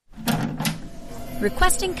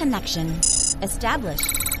Requesting connection.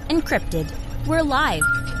 Established. Encrypted. We're live.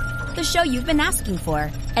 The show you've been asking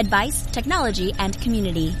for. Advice, technology, and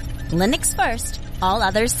community. Linux first, all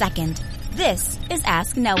others second. This is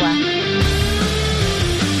Ask Noah.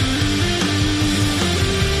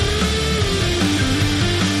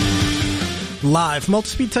 Live from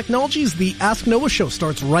Multispeed Technologies, the Ask Noah show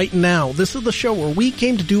starts right now. This is the show where we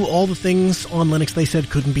came to do all the things on Linux they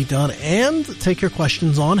said couldn't be done and take your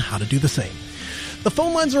questions on how to do the same. The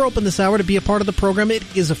phone lines are open this hour to be a part of the program. It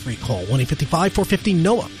is a free call,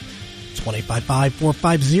 1-855-450-NOAH. It's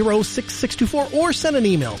 1-855-450-6624, or send an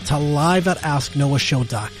email to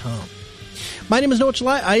live@asknoahshow.com. My name is Noah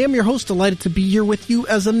Chalai. I am your host, delighted to be here with you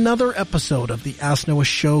as another episode of the Ask Noah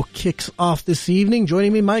Show kicks off this evening.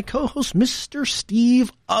 Joining me, my co-host, Mr.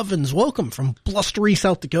 Steve Ovens. Welcome from blustery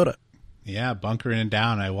South Dakota. Yeah, bunkering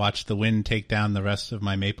down. I watched the wind take down the rest of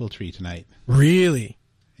my maple tree tonight. Really?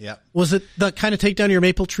 Yeah. Was it the kind of take down your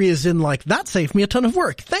maple tree as in like, that saved me a ton of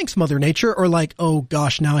work, thanks Mother Nature, or like, oh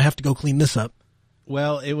gosh, now I have to go clean this up?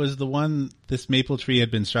 Well, it was the one, this maple tree had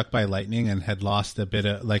been struck by lightning and had lost a bit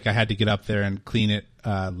of, like I had to get up there and clean it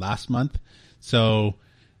last month. So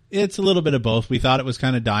it's a little bit of both. We thought it was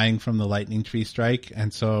kind of dying from the lightning tree strike.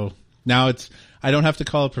 And so now I don't have to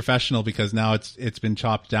call a professional because now it's been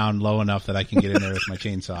chopped down low enough that I can get in there with my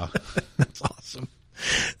chainsaw. That's awesome.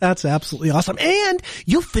 That's absolutely awesome. And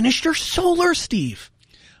you finished your solar, Steve.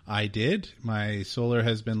 I did. My solar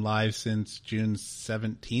has been live since June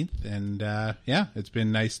 17th. And, yeah, it's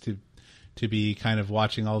been nice to be kind of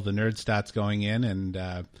watching all the nerd stats going in and,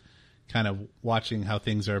 kind of watching how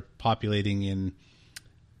things are populating in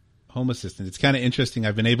Home Assistant. It's kind of interesting.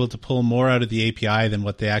 I've been able to pull more out of the API than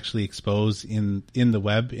what they actually expose in the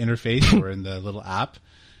web interface or in the little app.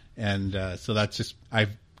 And, so that's just,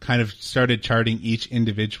 I've kind of started charting each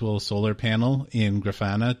individual solar panel in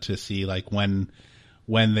Grafana to see like when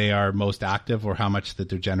they are most active or how much that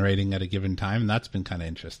they're generating at a given time. And that's been kind of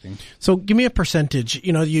interesting. So give me a percentage.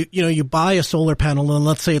 You buy a solar panel and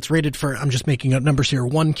let's say it's rated for, I'm just making up numbers here,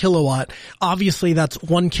 1 kilowatt. Obviously that's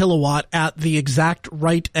 1 kilowatt at the exact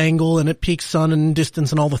right angle and it peaks sun and distance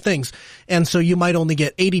and all the things. And so you might only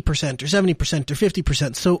get 80% or 70% or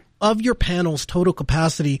 50%. So of your panel's total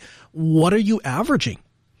capacity, what are you averaging?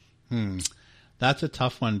 That's a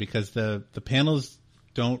tough one because the panels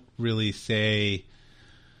don't really say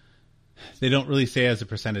as a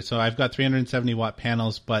percentage. So I've got 370 watt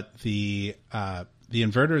panels, but the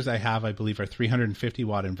inverters I have, I believe, are 350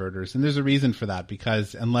 watt inverters. And there's a reason for that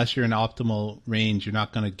because unless you're in optimal range, you're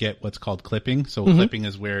not going to get what's called clipping. So clipping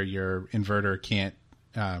is where your inverter can't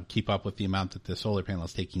keep up with the amount that the solar panel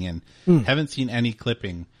is taking in. Haven't seen any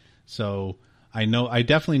clipping. So I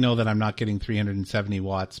definitely know that I'm not getting 370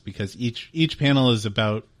 watts because each panel is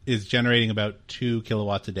generating about 2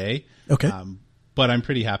 kilowatts a day. Okay. But I'm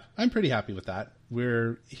pretty happy. I'm pretty happy with that.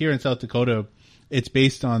 We're here in South Dakota. It's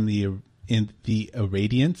based on the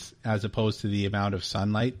irradiance as opposed to the amount of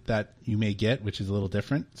sunlight that you may get, which is a little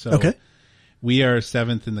different. So we are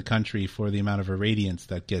 7th in the country for the amount of irradiance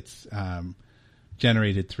that gets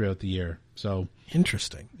generated throughout the year. So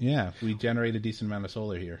interesting. Yeah, we generate a decent amount of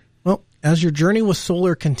solar here. Well, as your journey with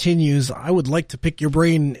solar continues, I would like to pick your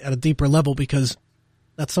brain at a deeper level because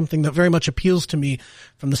that's something that very much appeals to me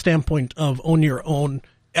from the standpoint of own your own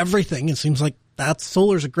everything. It seems like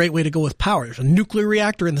solar's a great way to go with power. There's a nuclear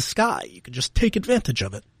reactor in the sky. You can just take advantage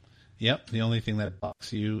of it. Yep. The only thing that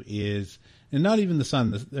blocks you is, and not even the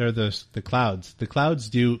sun, or the clouds. The clouds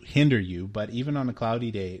do hinder you, but even on a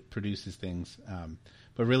cloudy day, it produces things.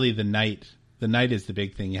 But really the night is the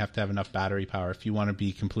big thing. You have to have enough battery power. If you want to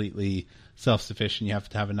be completely self-sufficient, you have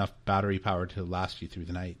to have enough battery power to last you through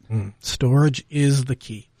the night. Storage is the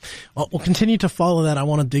key. Well, we'll continue to follow that. I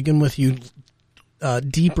want to dig in with you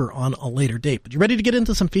deeper on a later date. But you ready to get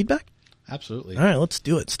into some feedback? Absolutely. All right, let's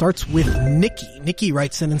do it. Starts with Nikki. Nikki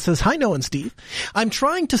writes in and says, "Hi, Noah and Steve. I'm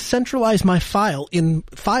trying to centralize my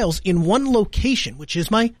files in one location, which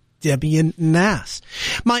is my Debian NAS.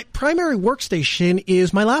 My primary workstation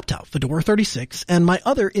is my laptop, Fedora 36, and my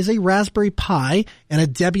other is a Raspberry Pi and a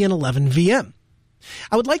Debian 11 VM.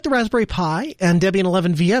 I would like the Raspberry Pi and Debian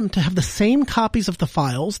 11 VM to have the same copies of the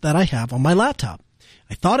files that I have on my laptop.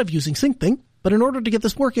 I thought of using SyncThing, but in order to get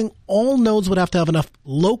this working, all nodes would have to have enough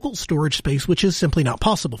local storage space, which is simply not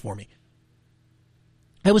possible for me.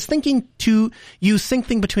 I was thinking to use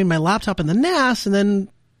SyncThing between my laptop and the NAS, and then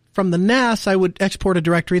from the NAS, I would export a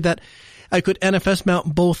directory that I could NFS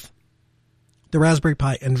mount both the Raspberry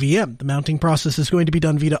Pi and VM. The mounting process is going to be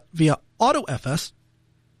done via AutoFS,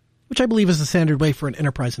 which I believe is the standard way for an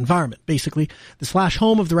enterprise environment. Basically, the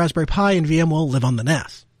 /home of the Raspberry Pi and VM will live on the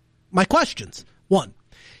NAS. My questions. 1.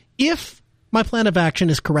 If my plan of action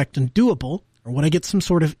is correct and doable, or would I get some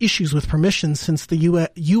sort of issues with permissions since the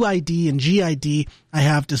UID and GID I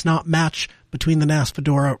have does not match between the NAS,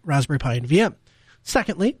 Fedora, Raspberry Pi, and VM?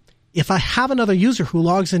 Secondly, if I have another user who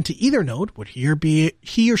logs into either node, would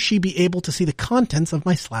he or she be able to see the contents of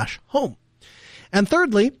my /home? And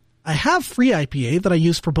thirdly, I have FreeIPA that I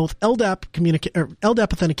use for both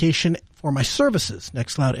LDAP authentication for my services,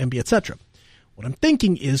 Nextcloud, MB, etc. What I'm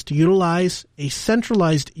thinking is to utilize a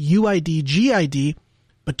centralized UID GID,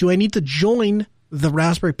 but do I need to join the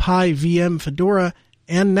Raspberry Pi, VM, Fedora,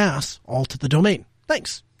 and NAS all to the domain?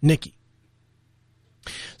 Thanks, Nikki.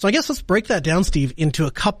 So I guess let's break that down, Steve, into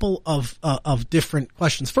a couple of different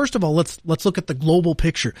questions. First of all, let's look at the global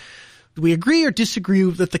picture. Do we agree or disagree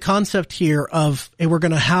that the concept here of, hey, we're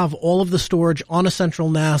going to have all of the storage on a central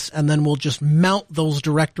NAS and then we'll just mount those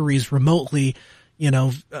directories remotely,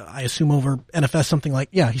 I assume over NFS, something like,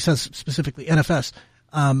 he says specifically NFS,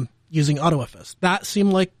 using AutoFS. That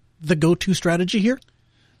seemed like the go-to strategy here?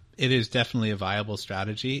 It is definitely a viable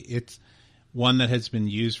strategy. It's one that has been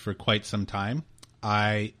used for quite some time.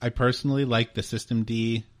 I personally like the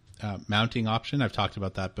systemd mounting option. I've talked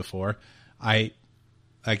about that before.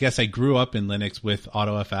 I guess I grew up in Linux with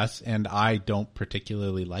AutoFS, and I don't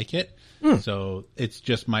particularly like it. So it's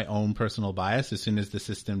just my own personal bias. As soon as the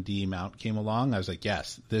systemd mount came along, I was like,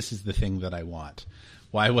 yes, this is the thing that I want.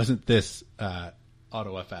 Why wasn't this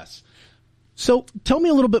AutoFS? So tell me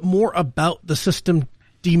a little bit more about the systemd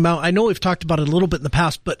mount. I know we've talked about it a little bit in the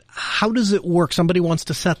past, but how does it work? Somebody wants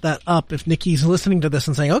to set that up. If Nikki's listening to this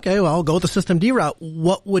and saying, okay, well, I'll go with the systemd route,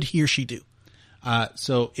 what would he or she do?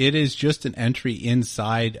 So it is just an entry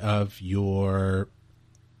inside of your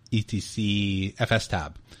etc FS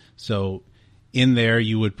tab. So in there,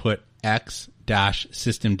 you would put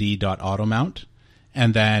x-systemd.automount,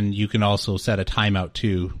 and then you can also set a timeout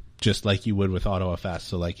too, just like you would with AutoFS.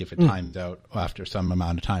 So like if it times out after some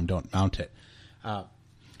amount of time, don't mount it.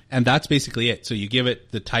 And that's basically it. So you give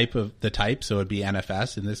it the type, so it'd be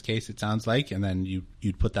NFS in this case, it sounds like, and then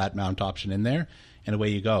you'd put that mount option in there, and away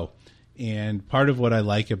you go. And part of what I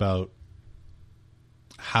like about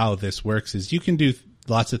how this works is you can do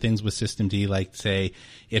lots of things with systemd, like say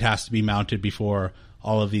it has to be mounted before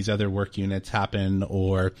all of these other work units happen,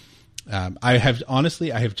 or I have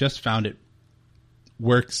just found it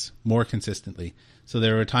works more consistently. So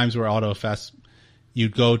there are times where AutoFS,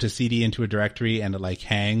 you'd go to CD into a directory and it like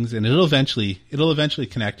hangs, and it'll eventually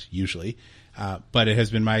connect usually. But it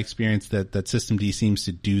has been my experience that systemd seems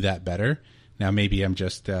to do that better. Now maybe I'm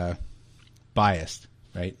just biased,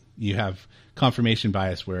 right? You have confirmation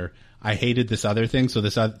bias where I hated this other thing, so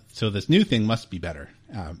this new thing must be better,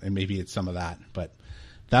 and maybe it's some of that. But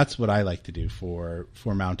that's what I like to do for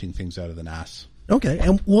mounting things out of the NAS. Okay,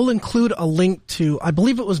 and we'll include a link to, I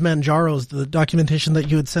believe it was Manjaro's, the documentation that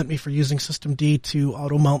you had sent me for using systemd to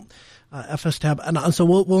auto mount FS tab, and so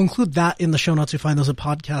we'll include that in the show notes. You find those at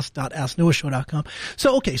podcast.asknoahshow.com.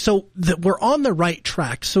 So okay, so we're on the right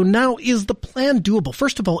track. So now, is the plan doable?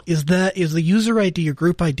 First of all, is the user ID or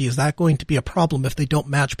group ID, is that going to be a problem if they don't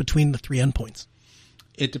match between the three endpoints?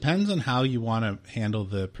 It depends on how you want to handle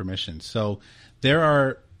the permissions. So there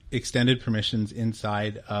are extended permissions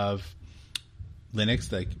inside of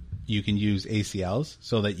Linux, like you can use ACLs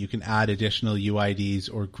so that you can add additional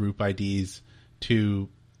UIDs or group IDs to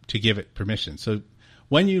give it permission. So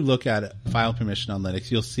when you look at a file permission on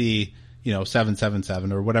Linux, you'll see,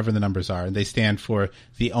 777 or whatever the numbers are, and they stand for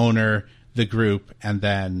the owner, the group, and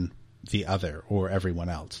then the other or everyone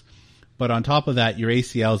else. But on top of that, your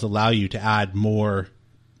ACLs allow you to add more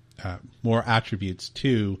attributes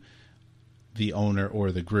to the owner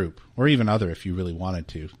or the group, or even other if you really wanted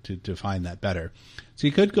to define that better. So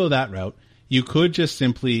you could go that route. You could just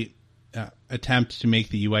simply attempt to make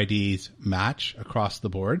the UIDs match across the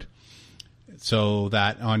board, so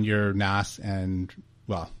that on your NAS your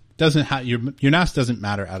NAS doesn't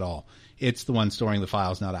matter at all. It's the one storing the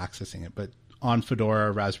files, not accessing it. But on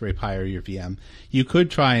Fedora, Raspberry Pi, or your VM, you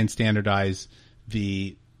could try and standardize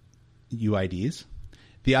the UIDs.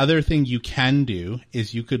 The other thing you can do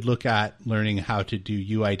is you could look at learning how to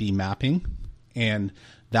do UID mapping, and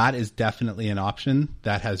that is definitely an option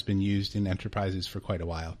that has been used in enterprises for quite a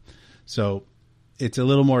while. So it's a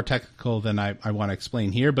little more technical than I want to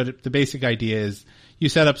explain here, but the basic idea is you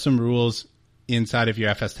set up some rules inside of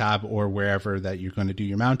your FS tab or wherever that you're going to do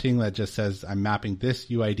your mounting that just says I'm mapping this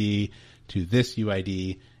UID to this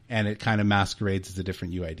UID, and it kind of masquerades as a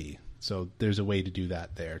different UID. So there's a way to do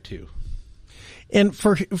that there too. And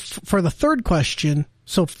for the third question,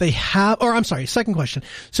 so if they have, or I'm sorry, second question.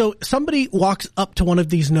 So somebody walks up to one of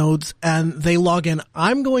these nodes and they log in.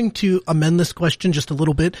 I'm going to amend this question just a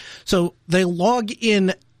little bit. So they log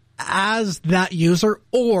in as that user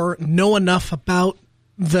or know enough about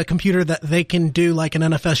the computer that they can do like an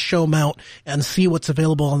NFS show mount and see what's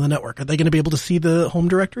available on the network? Are they going to be able to see the home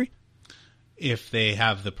directory? If they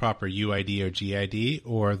have the proper UID or GID,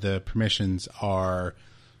 or the permissions are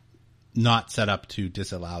not set up to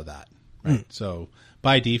disallow that, right? So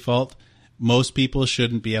by default, most people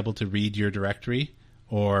shouldn't be able to read your directory,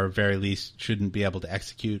 or very least shouldn't be able to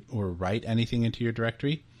execute or write anything into your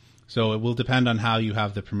directory. So it will depend on how you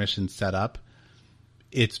have the permissions set up.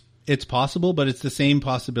 It's possible, but it's the same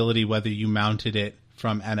possibility whether you mounted it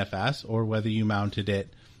from NFS or whether you mounted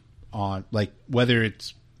it on, like, whether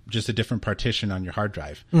it's just a different partition on your hard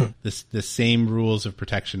drive. The same rules of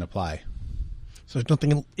protection apply. So there's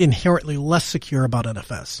nothing inherently less secure about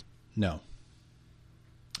NFS. No.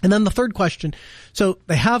 And then the third question, so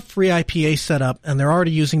they have FreeIPA set up and they're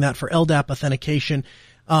already using that for LDAP authentication.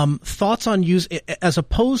 Thoughts on use, as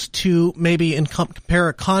opposed to maybe compare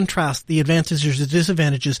or contrast the advantages or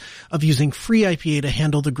disadvantages of using FreeIPA to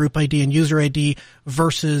handle the group ID and user ID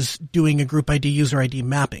versus doing a group ID user ID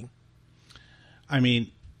mapping? I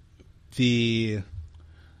mean, if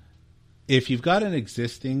you've got an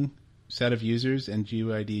existing set of users and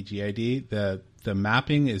UID, GID, the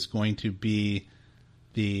mapping is going to be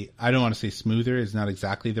I don't want to say smoother, is not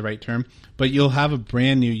exactly the right term, but you'll have a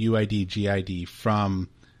brand new UID, GID from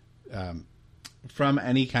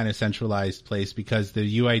any kind of centralized place, because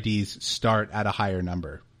the UIDs start at a higher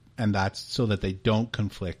number, and that's so that they don't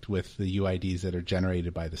conflict with the UIDs that are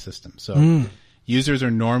generated by the system. So users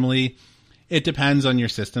are normally, it depends on your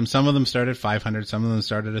system. Some of them start at 500, some of them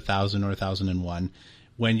start at 1,000 or 1,001.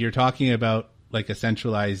 When you're talking about like a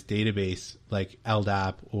centralized database like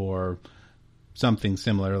LDAP or something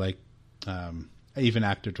similar like even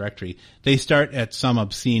Active Directory, they start at some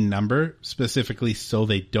obscene number specifically so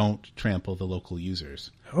they don't trample the local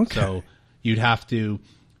users. Okay. So you'd have to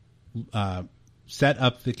set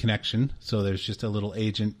up the connection. So there's just a little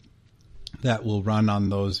agent that will run on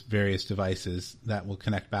those various devices that will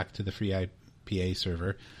connect back to the FreeIPA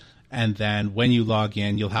server. And then when you log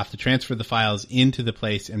in, you'll have to transfer the files into the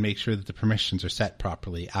place and make sure that the permissions are set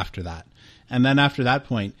properly after that. And then after that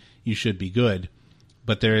point, you should be good.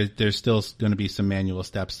 But there's still going to be some manual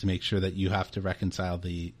steps to make sure that you have to reconcile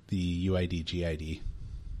the UID, GID.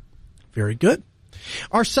 Very good.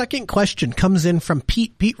 Our second question comes in from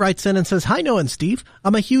Pete. Pete writes in and says, "Hi, Noah and Steve.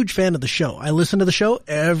 I'm a huge fan of the show. I listen to the show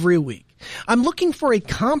every week. I'm looking for a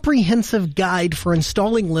comprehensive guide for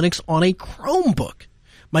installing Linux on a Chromebook.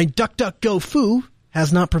 My DuckDuckGo foo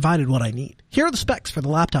has not provided what I need. Here are the specs for the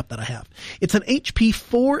laptop that I have. It's an HP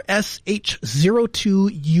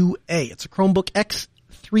 4SH02UA. It's a Chromebook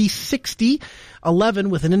X360 11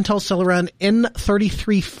 with an Intel Celeron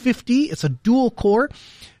N3350. It's a dual core,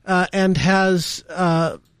 and has,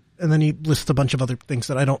 and then he lists a bunch of other things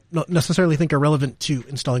that I don't necessarily think are relevant to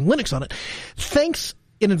installing Linux on it. Thanks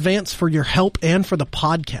in advance for your help and for the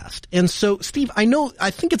podcast." And so, Steve, I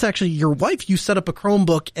think it's actually your wife. You set up a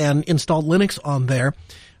Chromebook and installed Linux on there.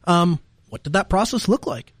 What did that process look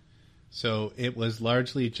like? So it was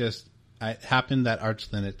largely just, it happened that Arch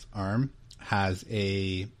Linux ARM has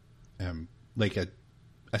a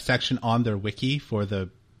section on their wiki for the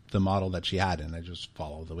model that she had, and I just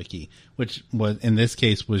follow the wiki, which was, in this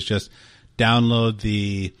case, was just download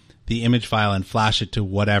the image file and flash it to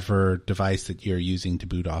whatever device that you're using to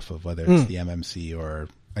boot off of, whether it's the MMC or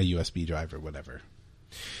a USB drive or whatever.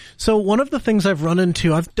 So one of the things I've run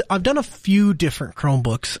into, I've done a few different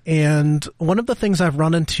Chromebooks, and one of the things I've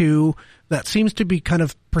run into that seems to be kind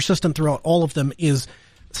of persistent throughout all of them is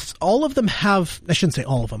all of them have, I shouldn't say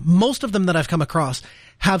all of them, most of them that I've come across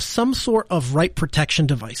have some sort of write protection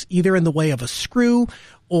device, either in the way of a screw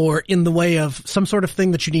or in the way of some sort of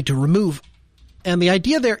thing that you need to remove. And the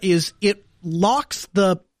idea there is it locks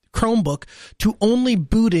the Chromebook to only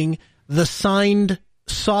booting the signed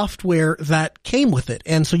software that came with it.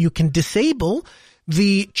 And so you can disable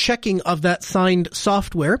the checking of that signed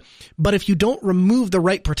software, but if you don't remove the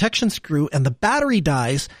write protection screw and the battery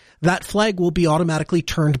dies, that flag will be automatically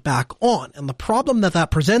turned back on. And the problem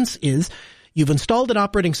that presents is you've installed an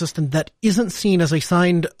operating system that isn't seen as a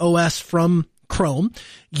signed OS from Chrome.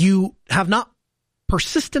 You have not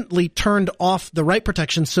persistently turned off the write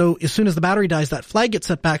protection, so as soon as the battery dies, that flag gets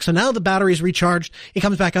set back. So now the battery is recharged. It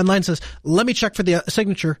comes back online, says, let me check for the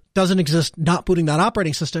signature. Doesn't exist, not booting that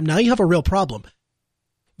operating system. Now you have a real problem.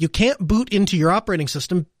 You can't boot into your operating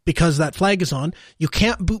system because that flag is on. You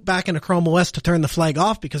can't boot back into Chrome OS to turn the flag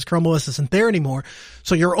off because Chrome OS isn't there anymore.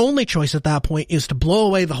 So your only choice at that point is to blow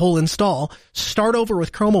away the whole install, start over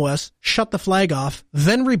with Chrome OS, shut the flag off,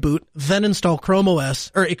 then reboot, then install then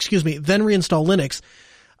reinstall Linux.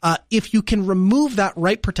 If you can remove that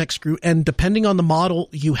write protect screw, and depending on the model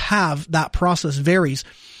you have, that process varies.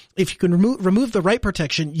 If you can remove the write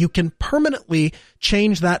protection, you can permanently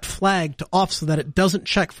change that flag to off so that it doesn't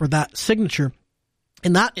check for that signature.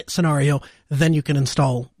 In that scenario, then you can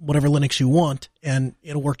install whatever Linux you want and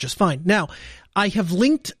it'll work just fine. Now, I have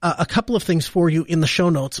linked a couple of things for you in the show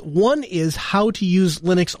notes. One is how to use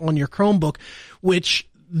Linux on your Chromebook, which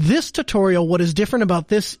this tutorial, what is different about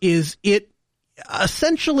this is it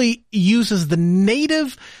essentially uses the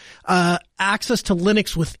native access to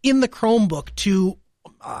Linux within the Chromebook to,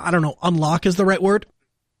 unlock is the right word,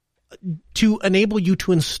 to enable you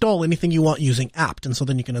to install anything you want using apt. And so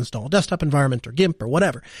then you can install a desktop environment or GIMP or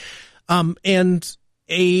whatever. And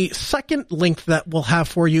a second link that we'll have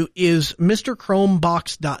for you is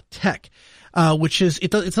mrchromebox.tech, which is,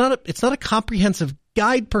 it's not a comprehensive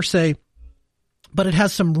guide per se, but it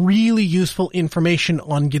has some really useful information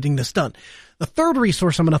on getting this done. The third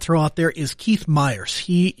resource I'm going to throw out there is Keith Myers.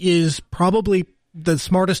 He is probably the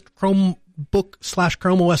smartest Chromebook /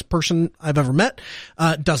 Chrome OS person I've ever met,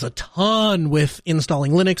 does a ton with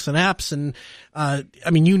installing Linux and apps. And,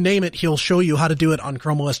 you name it, he'll show you how to do it on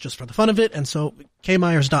Chrome OS just for the fun of it. And so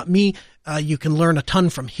kmyers.me, you can learn a ton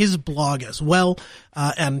from his blog as well.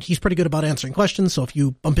 And he's pretty good about answering questions. So if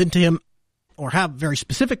you bump into him or have very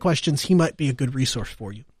specific questions, he might be a good resource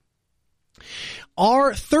for you.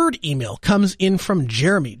 Our third email comes in from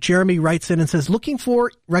Jeremy. Jeremy writes in and says, looking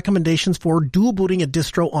for recommendations for dual booting a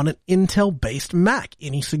distro on an Intel-based Mac.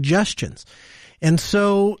 Any suggestions? And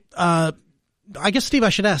so, I guess, Steve, I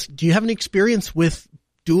should ask, do you have any experience with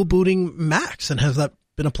dual booting Macs, and has that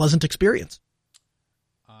been a pleasant experience?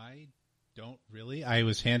 I don't really. I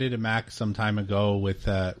was handed a Mac some time ago with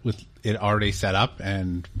it already set up,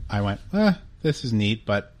 and I went, this is neat,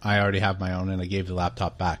 but I already have my own, and I gave the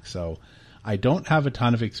laptop back. So I don't have a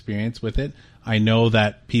ton of experience with it. I know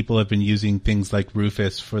that people have been using things like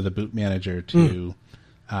Rufus for the boot manager to,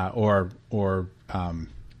 or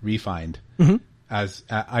Refind. Mm-hmm. As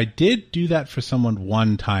I did do that for someone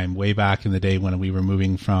one time way back in the day when we were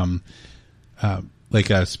moving from, like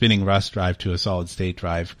a spinning Rust drive to a solid state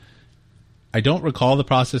drive. I don't recall the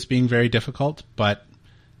process being very difficult, but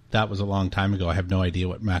that was a long time ago. I have no idea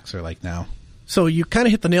what Macs are like now. So you kind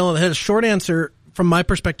of hit the nail on the head. Short answer from my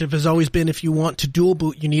perspective has always been, if you want to dual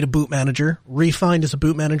boot, you need a boot manager. Refind is a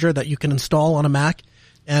boot manager that you can install on a Mac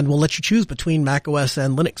and will let you choose between Mac OS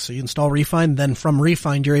and Linux. So you install Refind, then from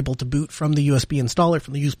Refind, you're able to boot from the USB installer.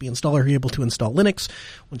 From the USB installer, you're able to install Linux.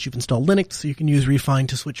 Once you've installed Linux, you can use Refind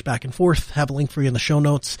to switch back and forth. Have a link for you in the show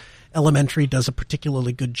notes. Elementary does a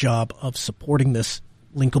particularly good job of supporting this.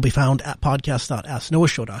 Link will be found at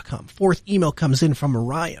podcast.asknoahshow.com. Fourth email comes in from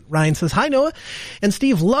Ryan. Ryan says, hi, Noah and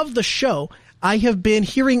Steve, love the show. I have been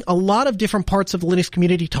hearing a lot of different parts of the Linux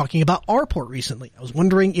community talking about RPort recently. I was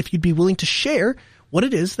wondering if you'd be willing to share what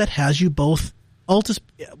it is that has you both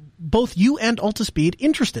you and Altispeed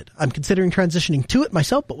interested. I'm considering transitioning to it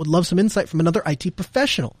myself, but would love some insight from another IT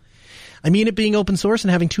professional. I mean, it being open source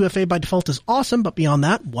and having 2FA by default is awesome, but beyond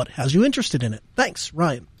that, what has you interested in it? Thanks,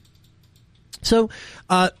 Ryan. So,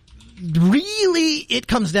 really, it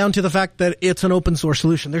comes down to the fact that it's an open source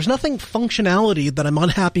solution. There's nothing functionality that I'm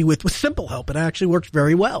unhappy with Simple Help. It actually works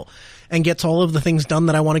very well and gets all of the things done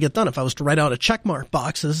that I want to get done. If I was to write out a checkmark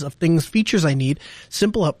boxes of features I need,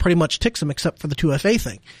 Simple Help pretty much ticks them except for the 2FA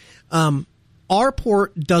thing.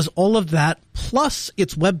 RPort does all of that, plus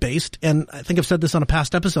it's web-based, and I think I've said this on a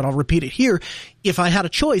past episode, I'll repeat it here. If I had a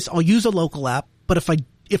choice, I'll use a local app, but if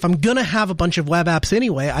I'm gonna have a bunch of web apps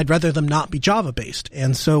anyway, I'd rather them not be Java-based.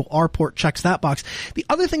 And so RPort checks that box. The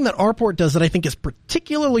other thing that RPort does that I think is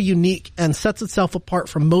particularly unique and sets itself apart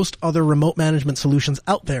from most other remote management solutions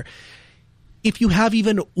out there, if you have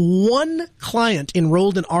even one client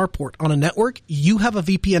enrolled in RPort on a network, you have a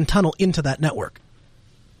VPN tunnel into that network.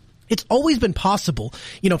 It's always been possible,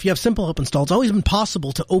 if you have Simple Help installed, it's always been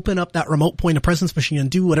possible to open up that remote point of presence machine and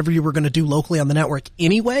do whatever you were going to do locally on the network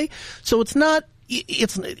anyway. So it's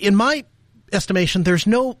in my estimation, there's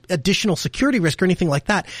no additional security risk or anything like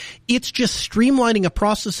that. It's just streamlining a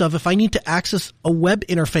process of, if I need to access a web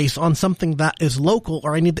interface on something that is local,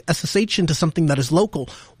 or I need the SSH into something that is local,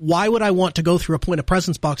 why would I want to go through a point of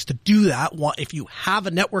presence box to do that? If you have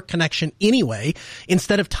a network connection anyway,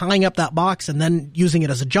 instead of tying up that box and then using it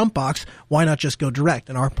as a jump box, why not just go direct?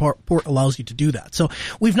 And our port allows you to do that. So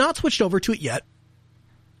we've not switched over to it yet.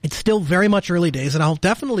 It's still very much early days, and I'll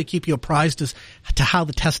definitely keep you apprised as to how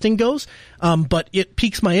the testing goes. But it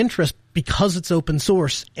piques my interest because it's open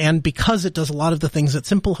source and because it does a lot of the things that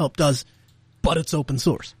Simple Help does, but it's open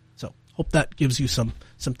source. So hope that gives you some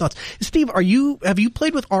thoughts. Steve, have you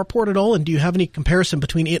played with RPort at all, and do you have any comparison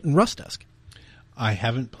between it and Rustdesk? I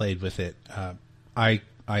haven't played with it.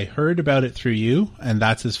 I heard about it through you, and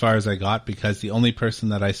that's as far as I got, because the only person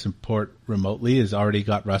that I support remotely has already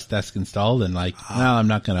got Rustdesk installed, and well, I'm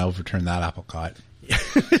not going to overturn that apple cart.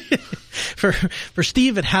 For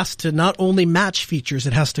Steve, it has to not only match features,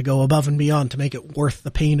 it has to go above and beyond to make it worth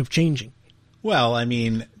the pain of changing. Well, I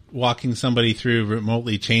mean, walking somebody through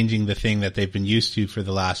remotely changing the thing that they've been used to for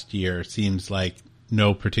the last year seems like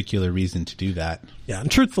no particular reason to do that. Yeah, and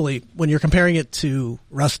truthfully, when you're comparing it to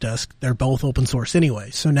Rustdesk, they're both open source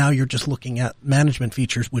anyway. So now you're just looking at management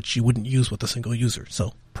features which you wouldn't use with a single user.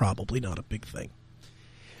 So probably not a big thing.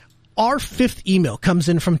 Our fifth email comes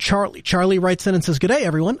in from Charlie. Charlie writes in and says, "Good day,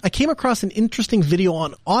 everyone. I came across an interesting video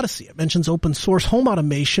on Odyssey. It mentions open source home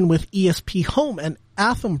automation with ESP Home and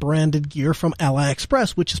Atham branded gear from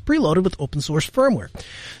AliExpress, which is preloaded with open source firmware.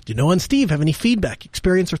 Do Noah and Steve have any feedback,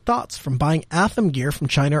 experience, or thoughts from buying Atham gear from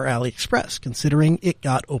China or AliExpress, considering it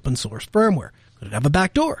got open source firmware? Could it have a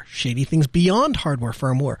backdoor, shady things beyond hardware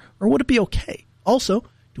firmware, or would it be okay? Also,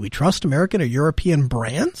 do we trust American or European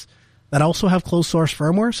brands that also have closed source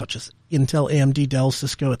firmware, such as Intel, AMD, Dell,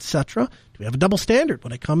 Cisco, etc.? Do we have a double standard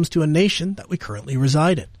when it comes to a nation that we currently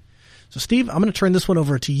reside in?" So, Steve, I'm going to turn this one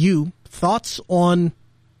over to you. Thoughts on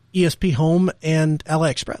ESP Home and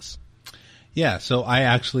AliExpress? Yeah, so I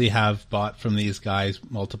actually have bought from these guys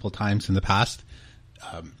multiple times in the past.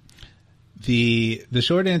 The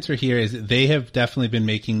short answer here is they have definitely been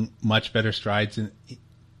making much better strides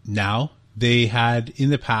now. They had, in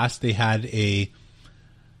the past, they had a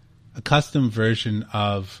custom version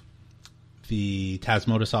of the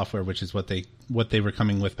Tasmota software, which is what they were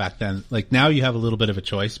coming with back then. Like, now you have a little bit of a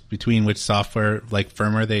choice between which software, like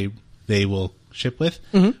firmware, they will ship with.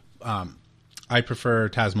 Mm-hmm. I prefer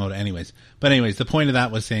Tasmota anyways. But anyways, the point of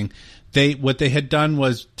that was saying what they had done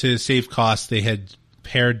was, to save costs, they had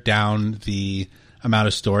pared down the amount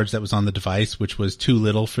of storage that was on the device, which was too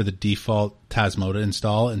little for the default Tasmota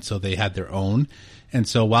install. And so they had their own. And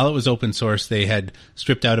so while it was open source, they had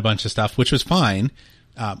stripped out a bunch of stuff, which was fine.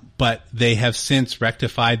 But they have since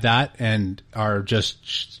rectified that and are just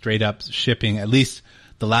straight up shipping, at least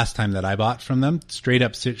the last time that I bought from them, straight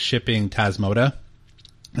up shipping Tasmota.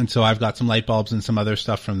 And so I've got some light bulbs and some other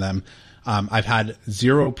stuff from them. I've had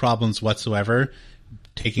zero problems whatsoever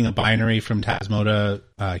taking a binary from Tasmota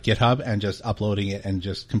GitHub and just uploading it and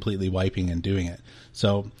just completely wiping and doing it.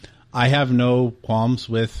 So I have no qualms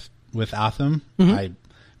with Atham. Mm-hmm. I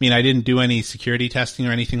mean, I didn't do any security testing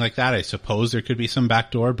or anything like that. I suppose there could be some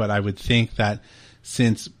backdoor, but I would think that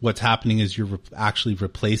since what's happening is you're actually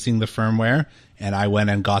replacing the firmware, and I went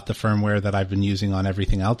and got the firmware that I've been using on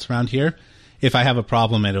everything else around here, if I have a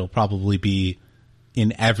problem, it'll probably be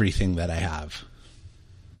in everything that I have.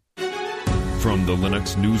 From the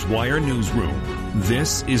Linux Newswire newsroom,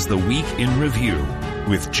 this is the Week in Review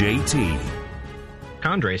with JT.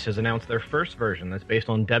 Condrace has announced their first version that's based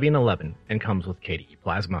on Debian 11 and comes with KDE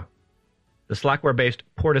Plasma. The Slackware-based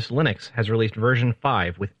Portus Linux has released version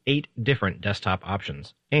 5 with 8 different desktop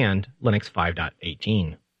options, and Linux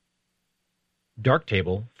 5.18.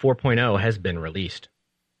 Darktable 4.0 has been released.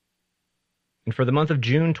 And for the month of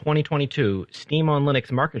June 2022, Steam on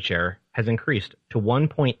Linux market share has increased to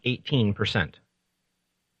 1.18%.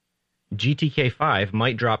 GTK5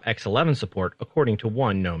 might drop X11 support, according to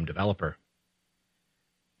one GNOME developer.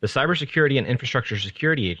 The Cybersecurity and Infrastructure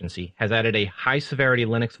Security Agency has added a high-severity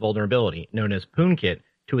Linux vulnerability known as PwnKit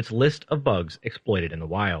to its list of bugs exploited in the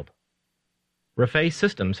wild. Refay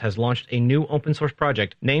Systems has launched a new open-source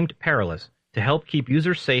project named Perilous to help keep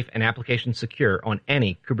users safe and applications secure on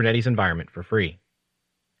any Kubernetes environment for free.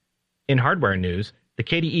 In hardware news, the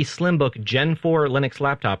KDE Slimbook Gen 4 Linux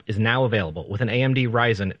laptop is now available with an AMD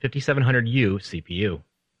Ryzen 5700U CPU.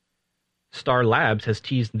 Star Labs has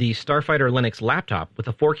teased the Starfighter Linux laptop with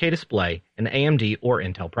a 4K display and AMD or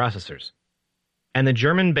Intel processors. And the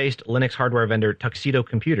German-based Linux hardware vendor Tuxedo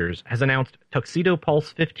Computers has announced Tuxedo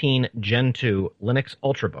Pulse 15 Gen 2 Linux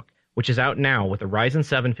Ultrabook, which is out now with a Ryzen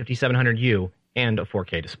 7 5700U and a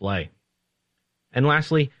 4K display. And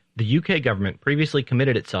lastly, the UK government previously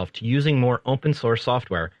committed itself to using more open-source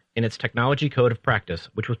software in its Technology Code of Practice,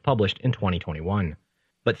 which was published in 2021.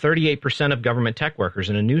 But 38% of government tech workers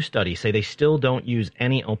in a new study say they still don't use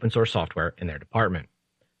any open-source software in their department.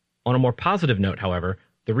 On a more positive note, however,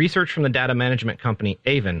 the research from the data management company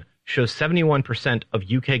Avon shows 71% of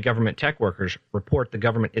UK government tech workers report the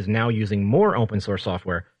government is now using more open-source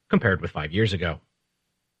software compared with 5 years ago.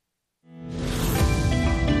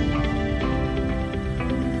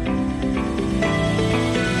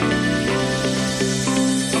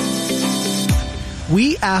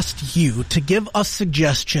 We asked you to give us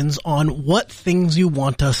suggestions on what things you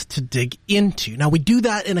want us to dig into. Now, we do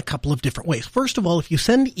that in a couple of different ways. First of all, if you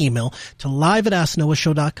send email to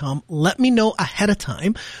live@asknoahshow.com, let me know ahead of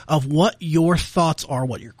time of what your thoughts are,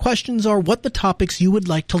 what your questions are, what the topics you would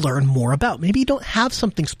like to learn more about. Maybe you don't have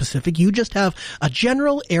something specific. You just have a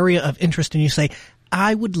general area of interest and you say,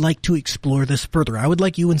 I would like to explore this further. I would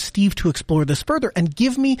like you and Steve to explore this further and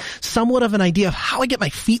give me somewhat of an idea of how I get my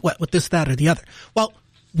feet wet with this, that, or the other. Well,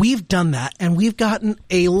 we've done that and we've gotten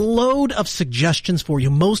a load of suggestions for you.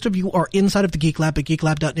 Most of you are inside of the Geek Lab at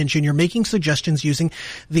geeklab.ninja and you're making suggestions using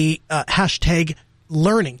the hashtag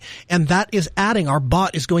learning. And that is adding, our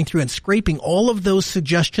bot is going through and scraping all of those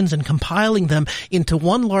suggestions and compiling them into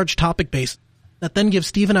one large topic base that then gives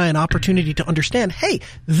Steve and I an opportunity to understand, hey,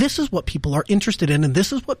 this is what people are interested in and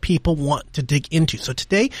this is what people want to dig into. So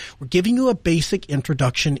today we're giving you a basic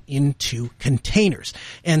introduction into containers.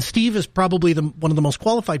 And Steve is probably one of the most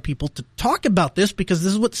qualified people to talk about this because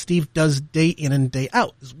this is what Steve does day in and day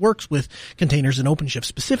out. He works with containers and OpenShift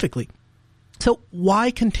specifically. So why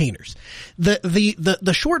containers?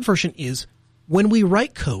 The short version is when we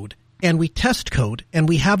write code, and we test code, and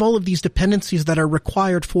we have all of these dependencies that are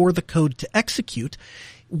required for the code to execute,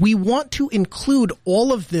 we want to include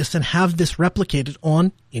all of this and have this replicated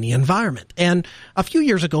on any environment. And a few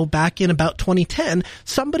years ago, back in about 2010,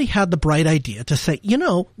 somebody had the bright idea to say,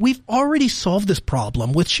 we've already solved this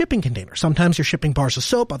problem with shipping containers. Sometimes you're shipping bars of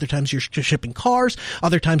soap, other times you're shipping cars,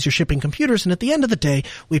 other times you're shipping computers, and at the end of the day,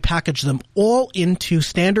 we package them all into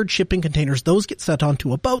standard shipping containers. Those get set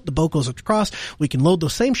onto a boat, the boat goes across, we can load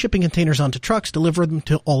those same shipping containers onto trucks, deliver them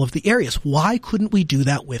to all of the areas. Why couldn't we do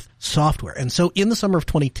that with software? And so in the summer of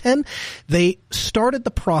 2010, they started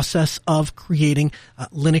the process of creating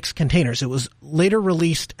Linux containers. It was later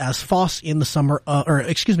released as FOSS in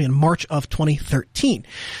in March of 2013.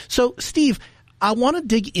 So, Steve, I want to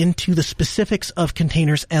dig into the specifics of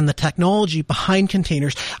containers and the technology behind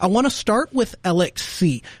containers. I want to start with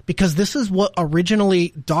LXC because this is what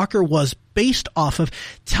originally Docker was based off of.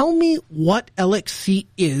 Tell me what LXC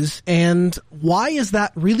is and why is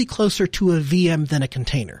that really closer to a VM than a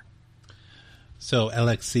container? So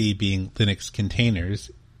LXC, being Linux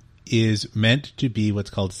containers, is meant to be what's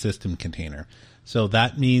called system container. So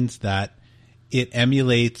that means that it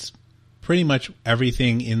emulates pretty much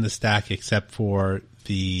everything in the stack except for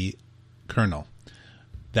the kernel.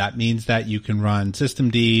 That means that you can run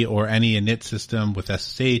systemd or any init system with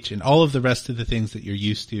SSH and all of the rest of the things that you're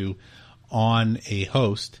used to on a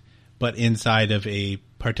host, but inside of a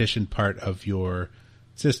partitioned part of your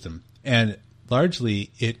system. And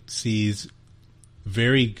largely it sees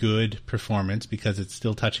very good performance because it's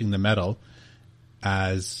still touching the metal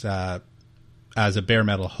as a bare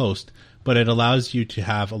metal host, but it allows you to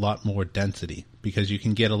have a lot more density because you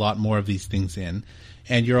can get a lot more of these things in,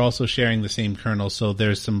 and you're also sharing the same kernel, so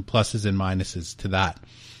there's some pluses and minuses to that.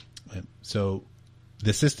 So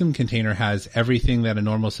the system container has everything that a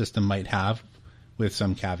normal system might have with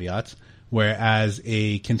some caveats, whereas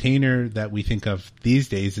a container that we think of these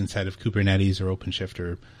days inside of Kubernetes or OpenShift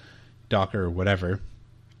or Docker or whatever,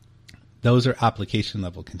 those are application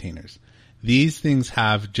level containers. These things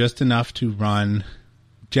have just enough to run,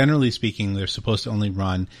 generally speaking, they're supposed to only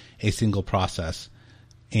run a single process.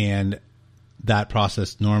 And that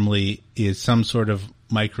process normally is some sort of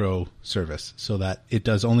microservice so that it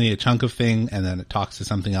does only a chunk of thing and then it talks to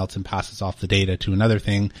something else and passes off the data to another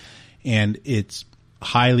thing. And it's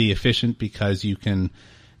highly efficient because you can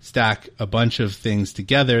stack a bunch of things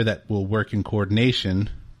together that will work in coordination.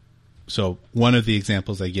 So one of the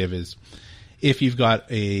examples I give is if you've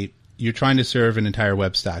got you're trying to serve an entire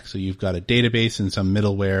web stack. So you've got a database and some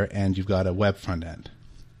middleware and you've got a web front end.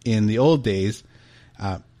 In the old days,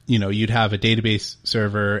 you'd have a database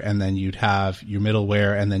server and then you'd have your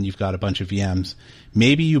middleware and then you've got a bunch of VMs.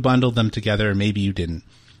 Maybe you bundled them together, maybe you didn't.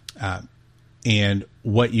 And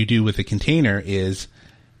what you do with a container is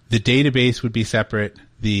the database would be separate,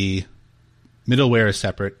 the middleware is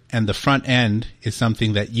separate, and the front end is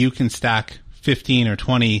something that you can stack 15 or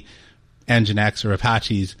 20 Nginx or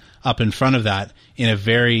Apaches up in front of that in a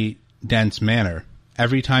very dense manner.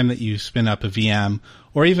 Every time that you spin up a VM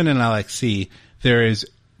or even an LXC, there is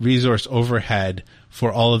resource overhead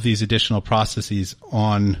for all of these additional processes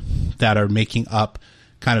on that are making up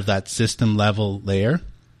kind of that system level layer.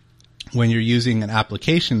 When you're using an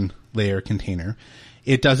application layer container,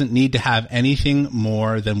 it doesn't need to have anything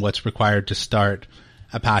more than what's required to start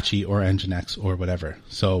Apache or Nginx or whatever.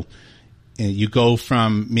 So you go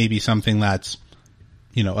from maybe something that's,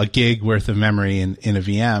 a gig worth of memory in a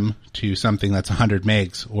VM to something that's 100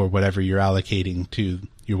 megs or whatever you're allocating to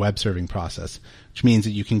your web serving process, which means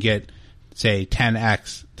that you can get say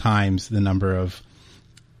 10x times the number of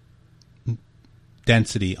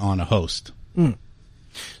density on a host.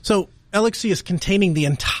 So LXC is containing the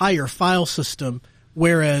entire file system,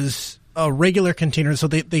 whereas a regular container. So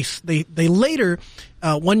they later,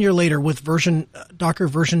 1 year later, with Docker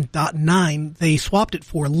version .9, they swapped it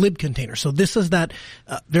for libcontainer. So this is that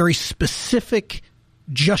very specific,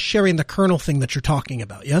 just sharing the kernel thing that you're talking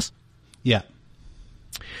about. Yes. Yeah.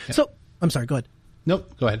 So I'm sorry. Go ahead.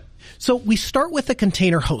 Nope. Go ahead. So we start with a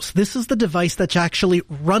container host. This is the device that's actually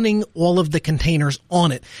running all of the containers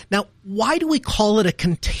on it. Now, why do we call it a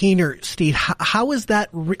container, Steve? How is that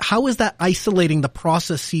isolating the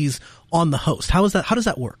processes on the host? How does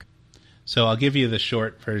that work? So I'll give you the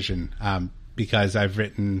short version, because I've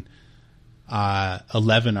written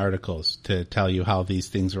 11 articles to tell you how these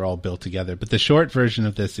things are all built together. But the short version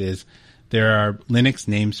of this is there are Linux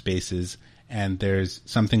namespaces and there's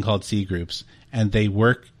something called C groups, and they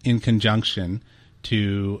work in conjunction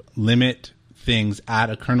to limit things at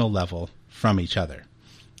a kernel level from each other.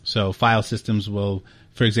 So file systems will,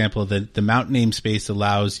 for example, the mount namespace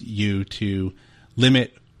allows you to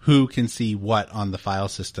limit who can see what on the file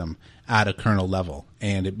system at a kernel level.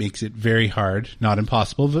 And it makes it very hard, not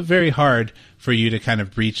impossible, but very hard for you to kind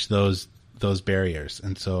of breach those barriers.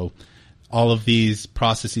 And so all of these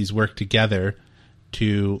processes work together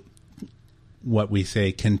to what we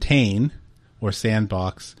say contain or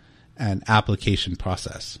sandbox an application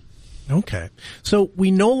process. Okay. So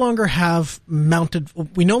we no longer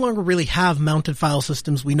really have mounted file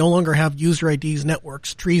systems. We no longer have user IDs,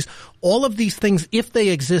 networks, trees. All of these things, if they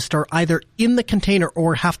exist, are either in the container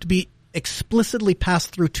or have to be explicitly passed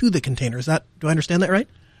through to the container. Do I understand that right?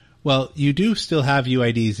 Well, you do still have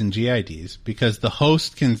UIDs and GIDs because the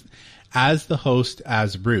host can, as the host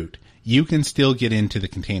as root, you can still get into the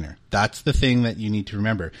container. That's the thing that you need to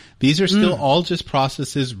remember. These are still all just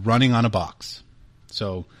processes running on a box.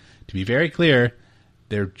 So to be very clear,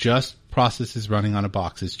 they're just processes running on a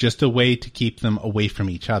box. It's just a way to keep them away from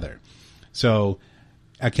each other. So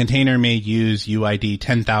a container may use UID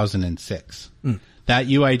 10,006. That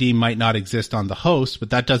UID might not exist on the host, but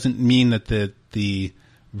that doesn't mean that the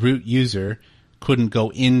root user couldn't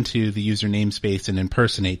go into the user namespace and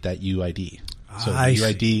impersonate that UID. So the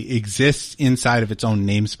UID exists inside of its own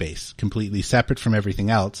namespace, completely separate from everything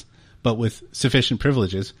else, but with sufficient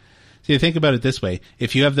privileges. So you think about it this way.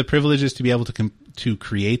 If you have the privileges to be able to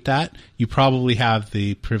create that, you probably have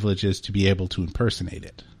the privileges to be able to impersonate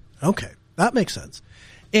it. Okay. That makes sense.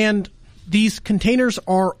 And these containers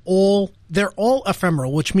are all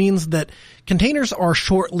ephemeral, which means that containers are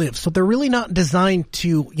short-lived. So they're really not designed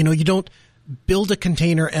to, you don't build a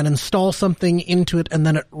container and install something into it and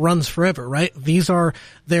then it runs forever, right? They're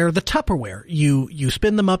the Tupperware. You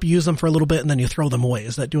spin them up, use them for a little bit, and then you throw them away.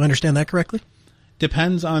 Do I understand that correctly?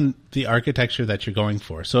 Depends on the architecture that you're going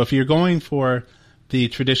for. So if you're going for the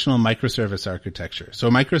traditional microservice architecture, so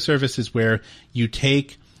a microservice is where you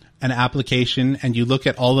take an application and you look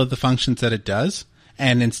at all of the functions that it does,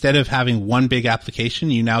 and instead of having one big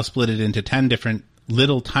application, you now split it into 10 different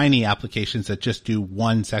little tiny applications that just do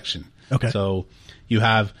one section. Okay. So you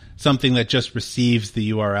have something that just receives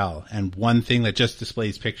the URL and one thing that just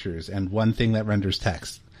displays pictures and one thing that renders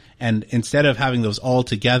text. And instead of having those all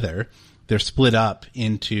together, they're split up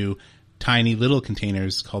into tiny little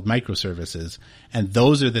containers called microservices. And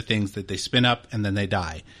those are the things that they spin up and then they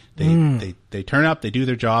die. They turn up, they do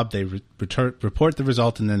their job, they report the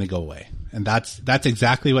result, and then they go away. And that's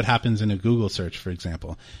exactly what happens in a Google search, for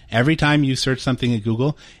example. Every time you search something in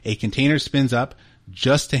Google, a container spins up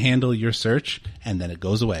just to handle your search, and then it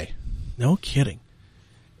goes away. No kidding.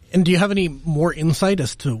 And do you have any more insight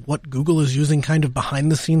as to what Google is using kind of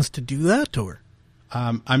behind the scenes to do that, or?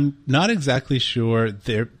 I'm not exactly sure.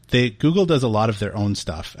 Google does a lot of their own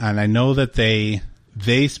stuff, and I know that they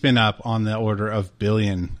spin up on the order of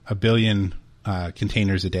a billion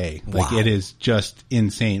containers a day. Like, it is just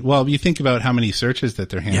insane. Well, you think about how many searches that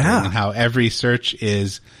they're handling and how every search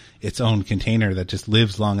is its own container that just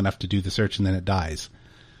lives long enough to do the search and then it dies.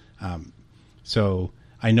 So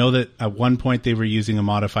I know that at one point they were using a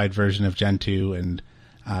modified version of Gentoo and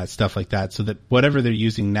stuff like that. So that whatever they're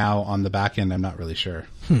using now on the back end, I'm not really sure.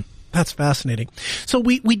 That's fascinating. So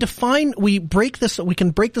we can break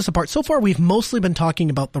this apart. So far, we've mostly been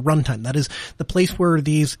talking about the runtime. That is the place where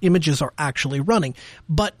these images are actually running.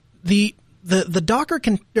 But the Docker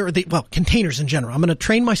containers in general. I'm going to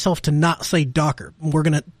train myself to not say Docker. We're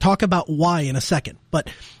going to talk about why in a second. But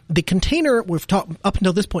the container we've talked up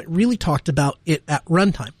until this point really talked about it at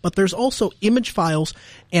runtime. But there's also image files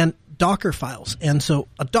and Docker files. And so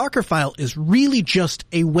a Docker file is really just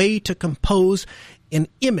a way to compose an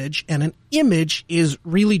image, and an image is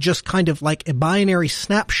really just kind of like a binary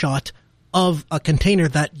snapshot of a container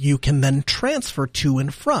that you can then transfer to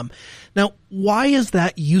and from. Now, why is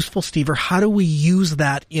that useful, Steve, or how do we use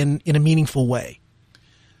that in a meaningful way?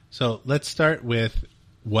 So let's start with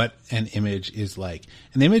what an image is like.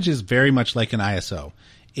 An image is very much like an ISO.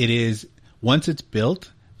 It is, once it's built,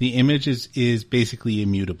 the image is basically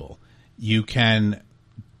immutable. You can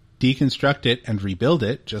deconstruct it and rebuild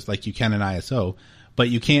it just like you can an ISO, but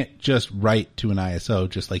you can't just write to an ISO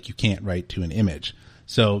just like you can't write to an image.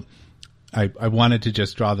 So I wanted to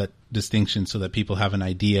just draw that distinction so that people have an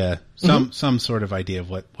idea, some sort of idea of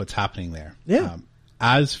what's happening there. Yeah.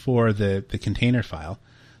 As for the container file,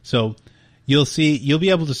 so you'll be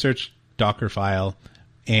able to search Dockerfile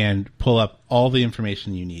and pull up all the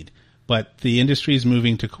information you need. But the industry is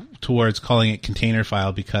moving towards calling it container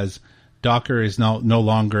file because Docker is no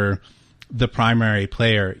longer the primary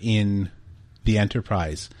player in the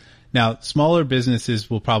enterprise. Now, smaller businesses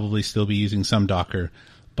will probably still be using some Docker,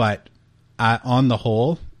 but on the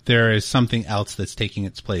whole, there is something else that's taking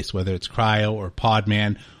its place, whether it's Cryo or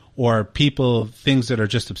Podman or things that are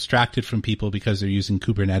just abstracted from people because they're using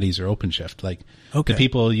Kubernetes or OpenShift. Like the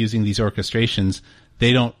people using these orchestrations,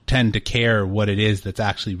 they don't tend to care what it is that's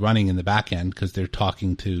actually running in the back end because they're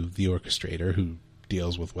talking to the orchestrator who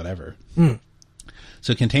deals with whatever.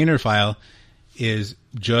 So container file is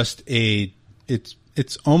just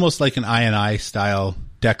it's almost like an INI style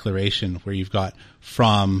declaration where you've got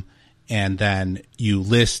from, and then you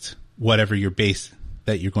list whatever your base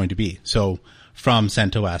that you're going to be. So from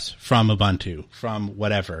CentOS, from Ubuntu, from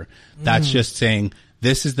whatever. That's just saying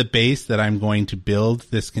this is the base that I'm going to build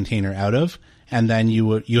this container out of. And then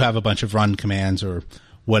you have a bunch of run commands or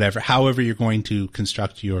whatever, however you're going to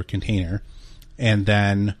construct your container. And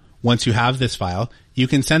then once you have this file, you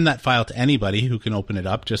can send that file to anybody who can open it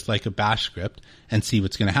up just like a bash script and see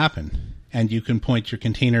what's going to happen. And you can point your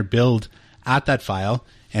container build at that file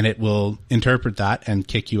and it will interpret that and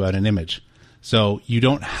kick you out an image. So you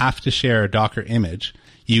don't have to share a Docker image.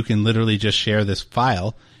 You can literally just share this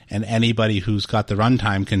file and anybody who's got the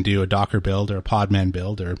runtime can do a Docker build or a Podman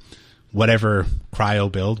build or whatever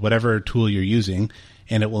Cryo build, whatever tool you're using,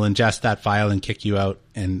 and it will ingest that file and kick you out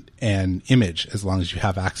an image as long as you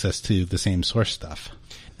have access to the same source stuff.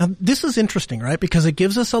 Now, this is interesting, right? Because it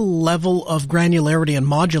gives us a level of granularity and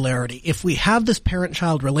modularity. If we have this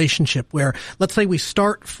parent-child relationship where, let's say we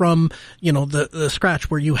start from, the scratch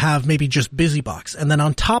where you have maybe just BusyBox, and then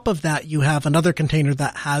on top of that you have another container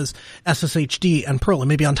that has SSHD and Perl, and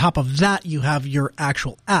maybe on top of that you have your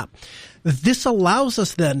actual app. This allows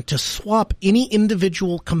us then to swap any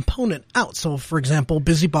individual component out. So, for example,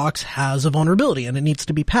 BusyBox has a vulnerability and it needs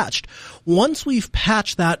to be patched. Once we've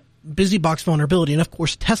patched that BusyBox vulnerability and, of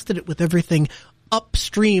course, tested it with everything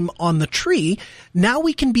upstream on the tree, now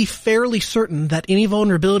we can be fairly certain that any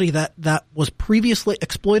vulnerability that was previously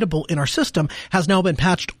exploitable in our system has now been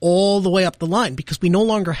patched all the way up the line because we no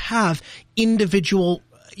longer have individual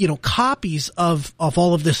copies of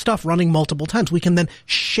all of this stuff running multiple times. We can then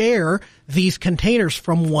share these containers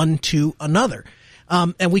from one to another.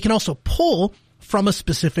 And we can also pull from a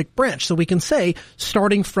specific branch. So we can say,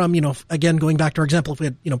 starting from, again, going back to our example, if we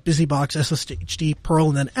had, BusyBox, SSHD, Perl,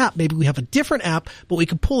 and then app, maybe we have a different app, but we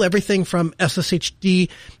could pull everything from SSHD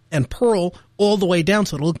and Perl all the way down.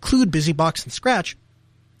 So it'll include BusyBox and Scratch.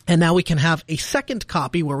 And now we can have a second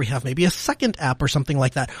copy where we have maybe a second app or something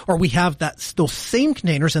like that. Or we have those same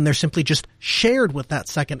containers and they're simply just shared with that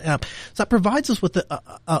second app. So that provides us with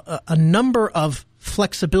a number of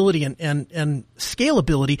flexibility and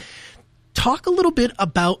scalability. Talk a little bit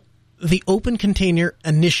about the Open Container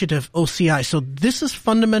Initiative, OCI. So this is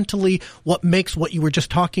fundamentally what makes what you were just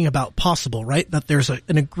talking about possible, right? That there's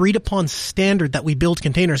an agreed upon standard that we build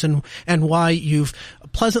containers, and why you've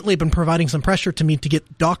pleasantly been providing some pressure to me to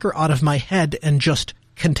get Docker out of my head and just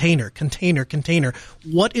container.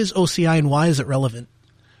 What is OCI and why is it relevant?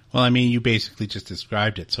 Well, I mean, you basically just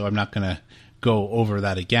described it, so I'm not going to go over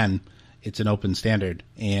that again. It's an open standard.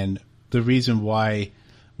 And the reason why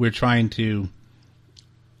we're trying to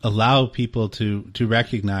allow people to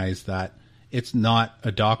recognize that it's not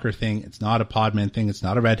a Docker thing, it's not a Podman thing, it's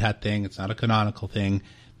not a Red Hat thing, it's not a Canonical thing.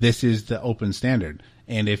 This is the open standard.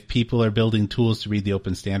 And if people are building tools to read the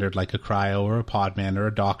open standard, like a Cryo or a Podman or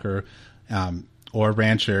a Docker or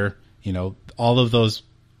Rancher, all of those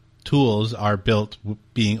tools are built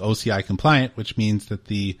being OCI compliant, which means that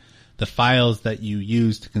the files that you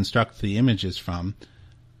use to construct the images from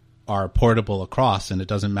are portable across, and it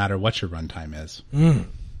doesn't matter what your runtime is.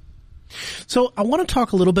 So I want to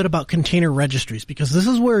talk a little bit about container registries, because this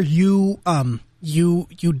is where you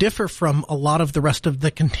differ from a lot of the rest of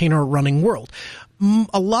the container running world.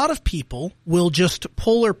 A lot of people will just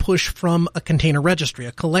pull or push from a container registry,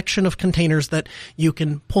 a collection of containers that you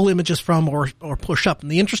can pull images from or push up.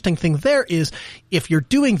 And the interesting thing there is, if you're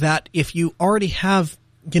doing that, if you already have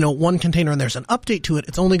one container and there's an update to it,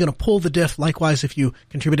 it's only going to pull the diff. Likewise, if you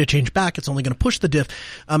contribute a change back, it's only going to push the diff.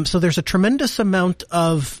 So there's a tremendous amount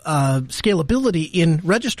of scalability in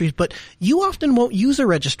registries, but you often won't use a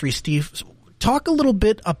registry, Steve. Talk a little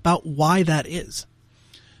bit about why that is.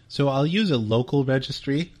 So I'll use a local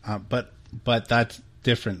registry, but that's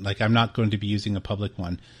different. Like, I'm not going to be using a public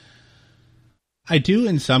one. I do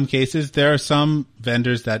in some cases. There are some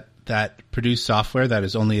vendors that produce software that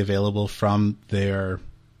is only available from their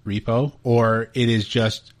repo, or it is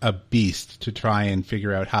just a beast to try and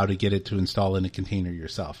figure out how to get it to install in a container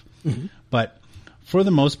yourself. Mm-hmm. But for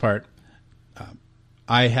the most part,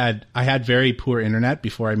 I had very poor internet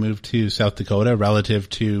before I moved to South Dakota relative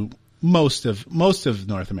to most of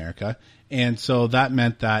North America. And so that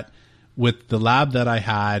meant that with the lab that I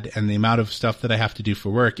had and the amount of stuff that I have to do for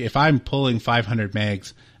work, if I'm pulling 500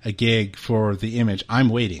 megs a gig for the image, I'm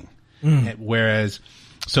waiting. Whereas,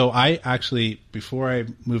 so I actually, before I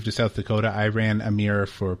moved to South Dakota, I ran a mirror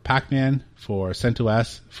for Pacman, for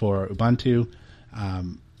CentOS, for Ubuntu,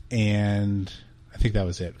 and I think that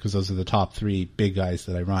was it, because those are the top three big guys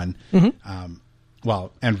that I run. Mm-hmm.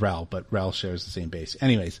 And RHEL, but RHEL shares the same base.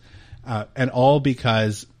 Anyways, and all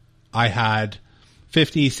because I had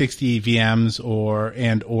 50, 60 VMs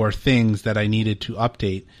or things that I needed to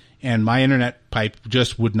update. And my internet pipe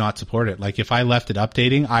just would not support it. Like, if I left it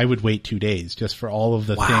updating, I would wait 2 days just for all of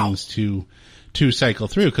the things to cycle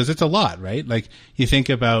through, because it's a lot, right? Like, you think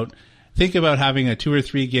about having a 2 or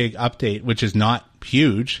 3 gig update, which is not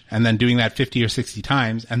huge, and then doing that 50 or 60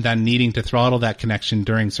 times, and then needing to throttle that connection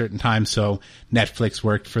during certain times so Netflix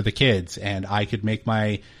worked for the kids and I could make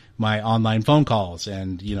my online phone calls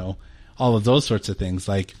and, all of those sorts of things.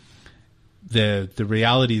 Like, the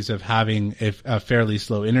realities of having a fairly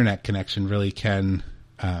slow internet connection really can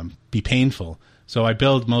be painful. So I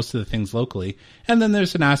build most of the things locally. And then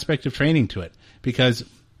there's an aspect of training to it, because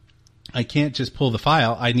I can't just pull the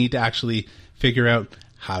file. I need to actually figure out,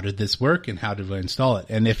 how did this work and how did I install it?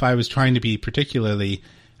 And if I was trying to be particularly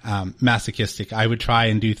masochistic, I would try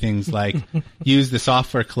and do things like use the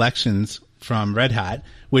software collections from Red Hat,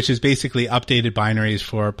 which is basically updated binaries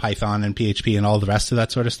for Python and PHP and all the rest of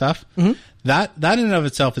that sort of stuff. Mm-hmm. That in and of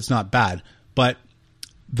itself, it's not bad. But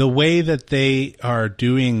the way that they are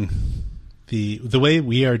doing the way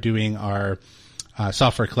we are doing our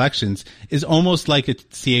software collections is almost like a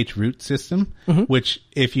CH root system, mm-hmm. which,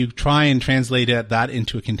 if you try and translate that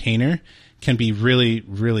into a container, can be really,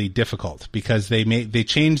 really difficult, because they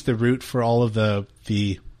change the root for all of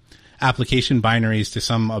the application binaries to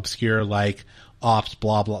some obscure, like, ops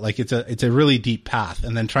blah blah. Like, it's a really deep path,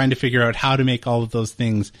 and then trying to figure out how to make all of those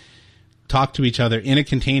things talk to each other in a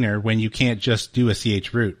container when you can't just do a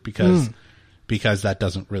CH root, because that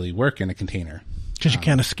doesn't really work in a container. Because you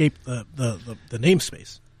can't escape the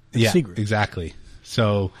namespace. Yeah, exactly.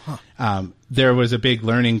 So there was a big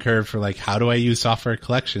learning curve for, like, how do I use software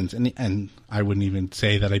collections? And I wouldn't even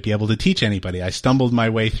say that I'd be able to teach anybody. I stumbled my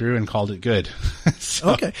way through and called it good.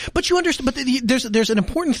 Okay. But you understand, but there's an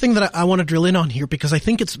important thing that I want to drill in on here, because I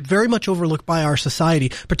think it's very much overlooked by our society,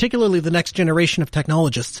 particularly the next generation of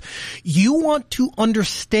technologists. You want to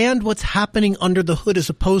understand what's happening under the hood, as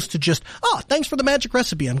opposed to just, thanks for the magic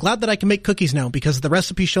recipe. I'm glad that I can make cookies now because the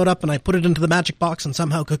recipe showed up and I put it into the magic box and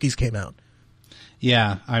somehow cookies came out.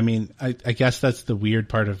 Yeah, I mean, I guess that's the weird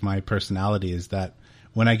part of my personality, is that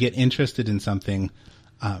when I get interested in something,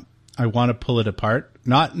 I want to pull it apart.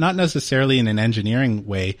 Not necessarily in an engineering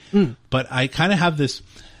way, but I kind of have this,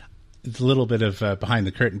 it's a little bit of behind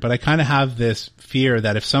the curtain, but I kind of have this fear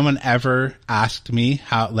that if someone ever asked me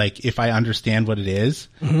how, like, if I understand what it is,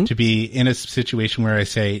 mm-hmm. to be in a situation where I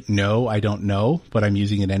say, no, I don't know, but I'm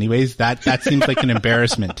using it anyways, that seems like an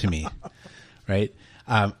embarrassment to me, right?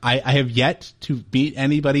 I have yet to meet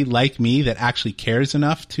anybody like me that actually cares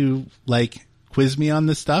enough to, like, quiz me on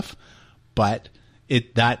this stuff, but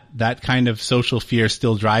that kind of social fear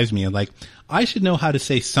still drives me. Like, I should know how to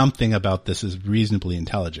say something about this is reasonably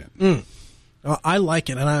intelligent. Well, I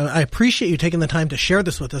like it, and I appreciate you taking the time to share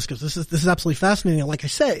this with us, because this is absolutely fascinating. Like I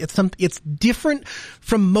say, it's different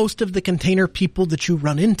from most of the container people that you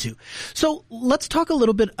run into. So let's talk a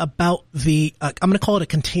little bit about I'm going to call it a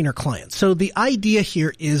container client. So the idea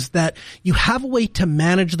here is that you have a way to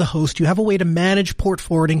manage the host, you have a way to manage port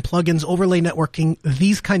forwarding, plugins, overlay networking,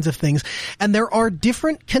 these kinds of things, and there are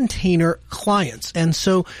different container clients. And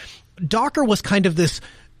so Docker was kind of this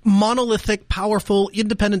monolithic, powerful,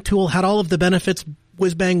 independent tool, had all of the benefits,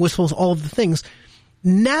 whiz bang whistles, all of the things.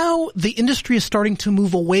 Now the industry is starting to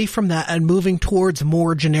move away from that and moving towards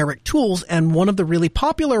more generic tools. And one of the really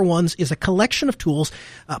popular ones is a collection of tools,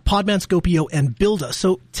 Podman, Scopio, and Buildah.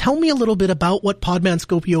 So tell me a little bit about what Podman,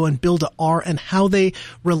 Scopio, and Buildah are and how they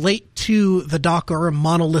relate to the Docker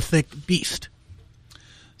monolithic beast.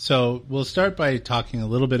 So we'll start by talking a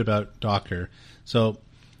little bit about Docker. So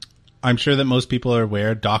I'm sure that most people are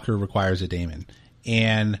aware Docker requires a daemon.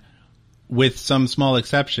 And with some small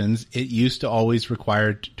exceptions, it used to always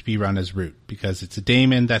require to be run as root because it's a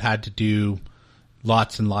daemon that had to do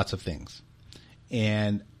lots and lots of things.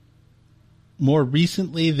 And more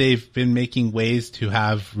recently, they've been making ways to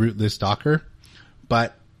have rootless Docker,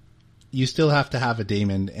 but you still have to have a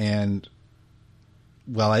daemon. And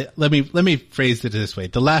well, let me phrase it this way.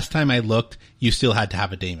 The last time I looked, you still had to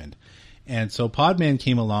have a daemon. And so Podman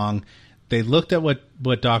came along. They looked at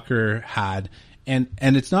what Docker had. And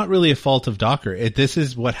it's not really a fault of Docker. This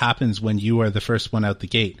is what happens when you are the first one out the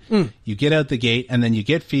gate. You get out the gate and then you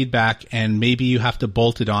get feedback and maybe you have to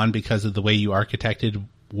bolt it on because of the way you architected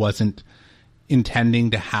wasn't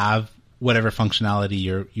intending to have whatever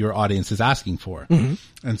functionality your audience is asking for.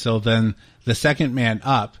 And so then the second man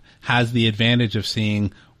up has the advantage of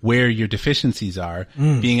seeing where your deficiencies are,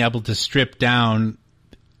 being able to strip down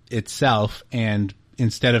itself, and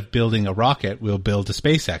instead of building a rocket, we'll build a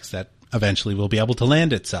SpaceX that eventually will be able to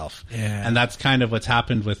land itself. Yeah. And that's kind of what's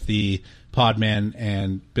happened with the Podman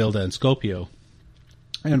and Buildah and Scopio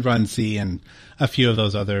and Runc and a few of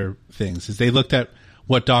those other things, is they looked at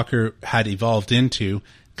what Docker had evolved into,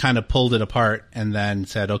 kind of pulled it apart, and then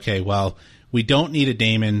said, okay, well, we don't need a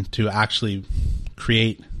daemon to actually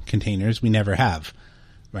create containers. We never have,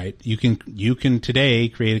 right? You can today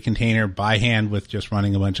create a container by hand with just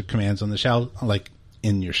running a bunch of commands on the shell, like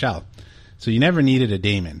in your shell. So you never needed a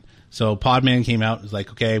daemon. So Podman came out and was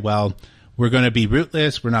like, okay, well, we're going to be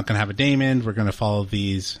rootless. We're not going to have a daemon. We're going to follow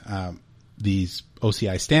these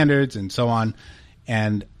OCI standards and so on.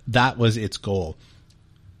 And that was its goal.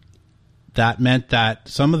 That meant that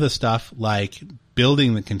some of the stuff like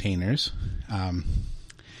building the containers,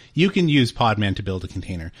 you can use Podman to build a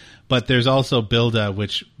container, but there's also Buildah,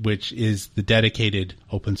 which is the dedicated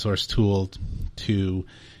open source tool to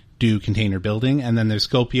do container building. And then there's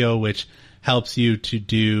Scopio, which helps you to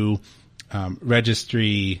do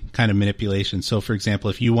registry kind of manipulation. So, for example,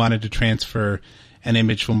 if you wanted to transfer an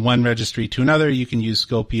image from one registry to another, you can use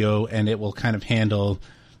Scopio, and it will kind of handle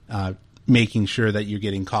making sure that you're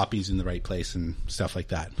getting copies in the right place and stuff like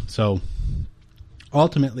that. So,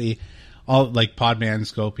 ultimately, all like Podman,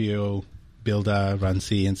 Scopio, Buildah,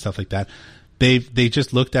 Runc, and stuff like that, they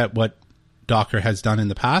just looked at what Docker has done in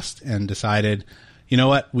the past and decided, you know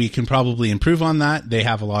what, we can probably improve on that. They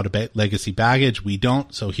have a lot of legacy baggage. We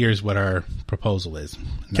don't. So here's what our proposal is.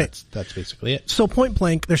 Okay. That's basically it. So point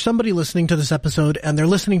blank, there's somebody listening to this episode and they're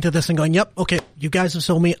listening to this and going, yep, okay, you guys have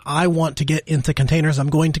sold me. I want to get into containers. I'm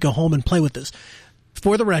going to go home and play with this.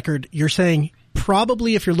 For the record, you're saying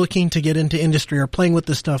probably if you're looking to get into industry or playing with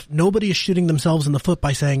this stuff, nobody is shooting themselves in the foot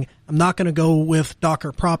by saying, I'm not going to go with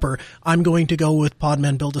Docker proper. I'm going to go with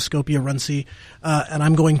Podman, Buildah, Scopio, Runc, and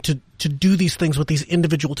I'm going to do these things with these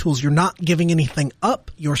individual tools. You're not giving anything up.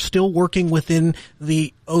 You're still working within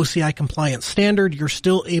the OCI compliance standard. You're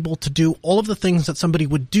still able to do all of the things that somebody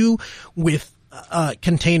would do with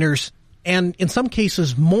containers, and in some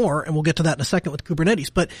cases more, and we'll get to that in a second with Kubernetes.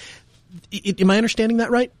 But am I understanding that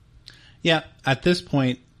right? Yeah, at this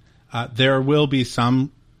point, there will be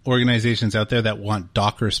some organizations out there that want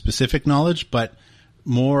Docker-specific knowledge, but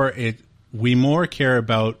we more care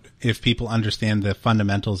about if people understand the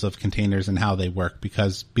fundamentals of containers and how they work,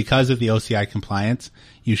 because of the OCI compliance,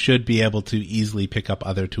 you should be able to easily pick up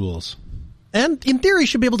other tools. And in theory, you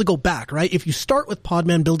should be able to go back, right? If you start with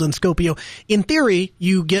Podman, Buildah, and Scopio, in theory,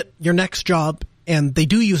 you get your next job and they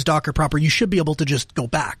do use Docker proper, you should be able to just go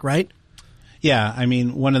back, right? Yeah, I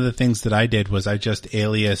mean, one of the things that I did was I just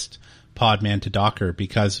aliased Podman to Docker,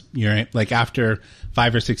 because you're like, after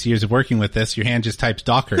 5 or 6 years of working with this, your hand just types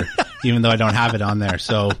Docker, even though I don't have it on there.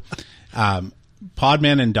 So,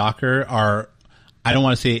 Podman and Docker are, I don't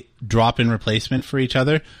want to say drop-in replacement for each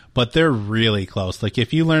other, but they're really close. Like,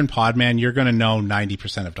 if you learn Podman, you're going to know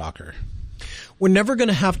 90% of Docker. We're never going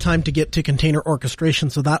to have time to get to container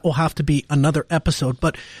orchestration, so that will have to be another episode.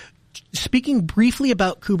 But speaking briefly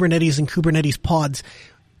about Kubernetes and Kubernetes pods,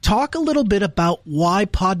 talk a little bit about why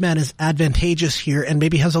Podman is advantageous here and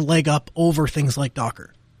maybe has a leg up over things like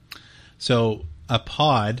Docker. So a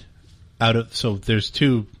pod there's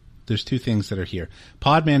two things that are here.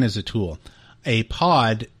 Podman is a tool. A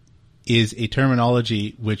pod is a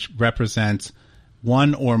terminology which represents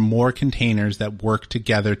one or more containers that work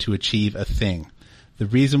together to achieve a thing. The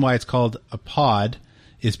reason why it's called a pod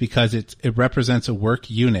is because it represents a work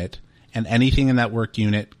unit, and anything in that work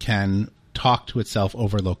unit can talk to itself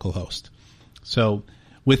over localhost. So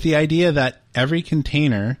with the idea that every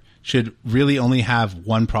container should really only have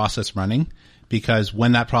one process running, because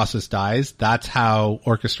when that process dies, that's how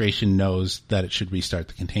orchestration knows that it should restart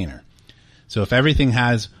the container. So if everything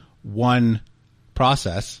has one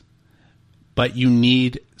process, but you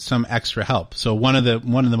need some extra help. So one of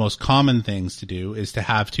the most common things to do is to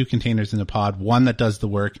have two containers in a pod, one that does the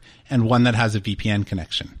work and one that has a VPN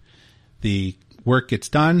connection. The work gets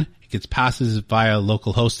done, it gets passes via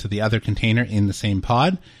localhost to the other container in the same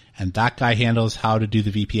pod, and that guy handles how to do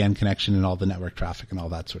the VPN connection and all the network traffic and all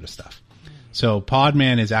that sort of stuff. So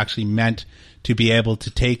Podman is actually meant to be able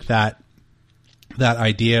to take that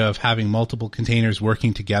idea of having multiple containers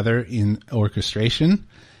working together in orchestration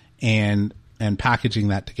and packaging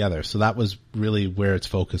that together. So that was really where its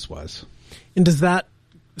focus was. And does that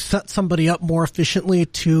set somebody up more efficiently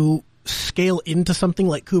to scale into something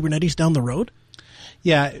like Kubernetes down the road?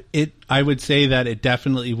 Yeah, I would say that it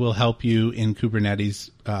definitely will help you in Kubernetes,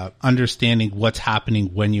 understanding what's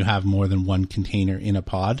happening when you have more than one container in a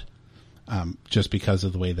pod, just because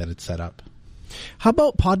of the way that it's set up. How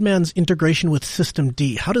about Podman's integration with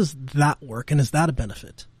Systemd? How does that work, and is that a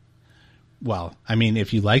benefit? Well, I mean,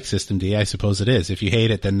 if you like Systemd, I suppose it is. If you hate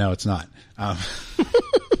it, then no, it's not.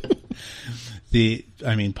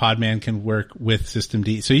 Podman can work with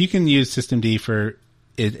Systemd. So you can use Systemd for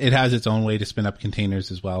it. It has its own way to spin up containers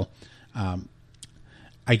as well.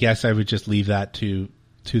 I guess I would just leave that to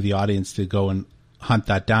the audience to go and hunt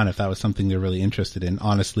that down if that was something they're really interested in.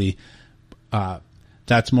 Honestly,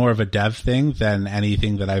 that's more of a dev thing than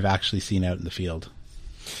anything that I've actually seen out in the field.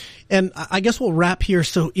 And I guess we'll wrap here.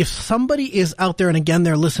 So if somebody is out there and again,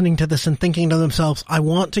 they're listening to this and thinking to themselves, I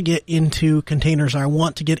want to get into containers, or I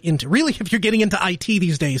want to get into, really, if you're getting into IT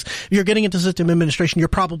these days, if you're getting into system administration, you're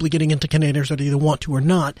probably getting into containers whether you want to or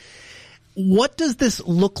not. What does this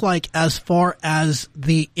look like as far as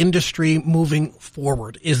the industry moving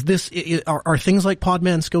forward? Are things like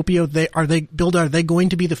Podman, Skopeo, are they going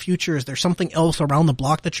to be the future? Is there something else around the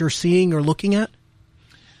block that you're seeing or looking at?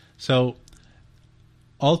 So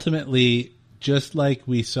ultimately, just like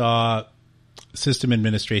we saw system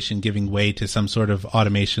administration giving way to some sort of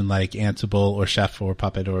automation like Ansible or Chef or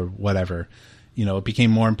Puppet or whatever, it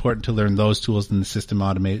became more important to learn those tools than the system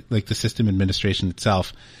the system administration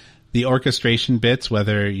itself. The orchestration bits,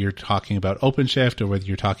 whether you're talking about OpenShift or whether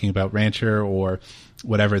you're talking about Rancher or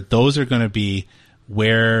whatever, those are going to be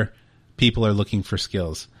where people are looking for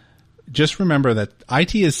skills. Just remember that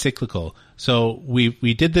IT is cyclical. So we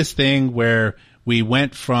did this thing where we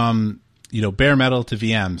went from, bare metal to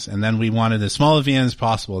VMs, and then we wanted as small a VMs as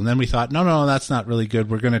possible. And then we thought, no, that's not really good.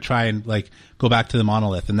 We're going to try and go back to the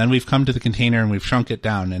monolith. And then we've come to the container and we've shrunk it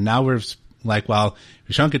down. And now we're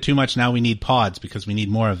we shrunk it too much. Now we need pods because we need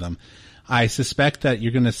more of them. I suspect that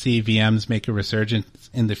you're going to see VMs make a resurgence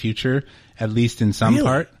in the future, at least in some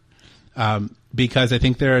part. Because I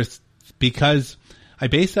think because I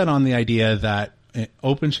base that on the idea that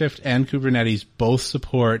OpenShift and Kubernetes both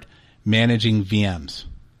support managing VMs.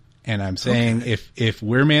 And I'm saying if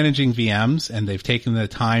we're managing VMs and they've taken the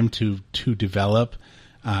time to develop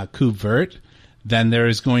KubeVirt, then there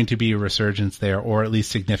is going to be a resurgence there, or at least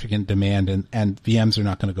significant demand, and VMs are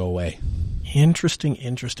not going to go away. Interesting.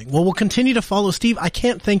 Well, we'll continue to follow. Steve, I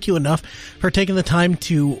can't thank you enough for taking the time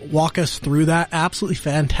to walk us through that. Absolutely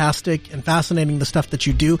fantastic and fascinating, the stuff that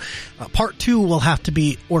you do. Part 2 will have to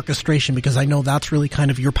be orchestration, because I know that's really kind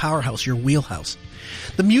of your powerhouse, your wheelhouse.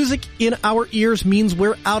 The music in our ears means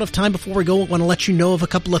we're out of time. Before we go, I want to let you know of a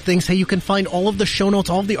couple of things. Hey, you can find all of the show notes,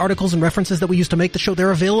 all of the articles and references that we used to make the show.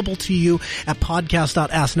 They're available to you at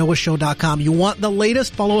podcast.asknoahshow.com. You want the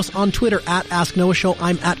latest? Follow us on Twitter at Ask Noah Show.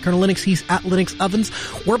 I'm at Colonel Linux. He's at Linux Ovens.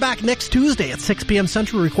 We're back next Tuesday at 6 p.m.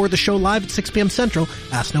 Central. We record the show live at 6 p.m. Central.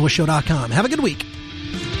 AskNoahShow.com. Have a good week.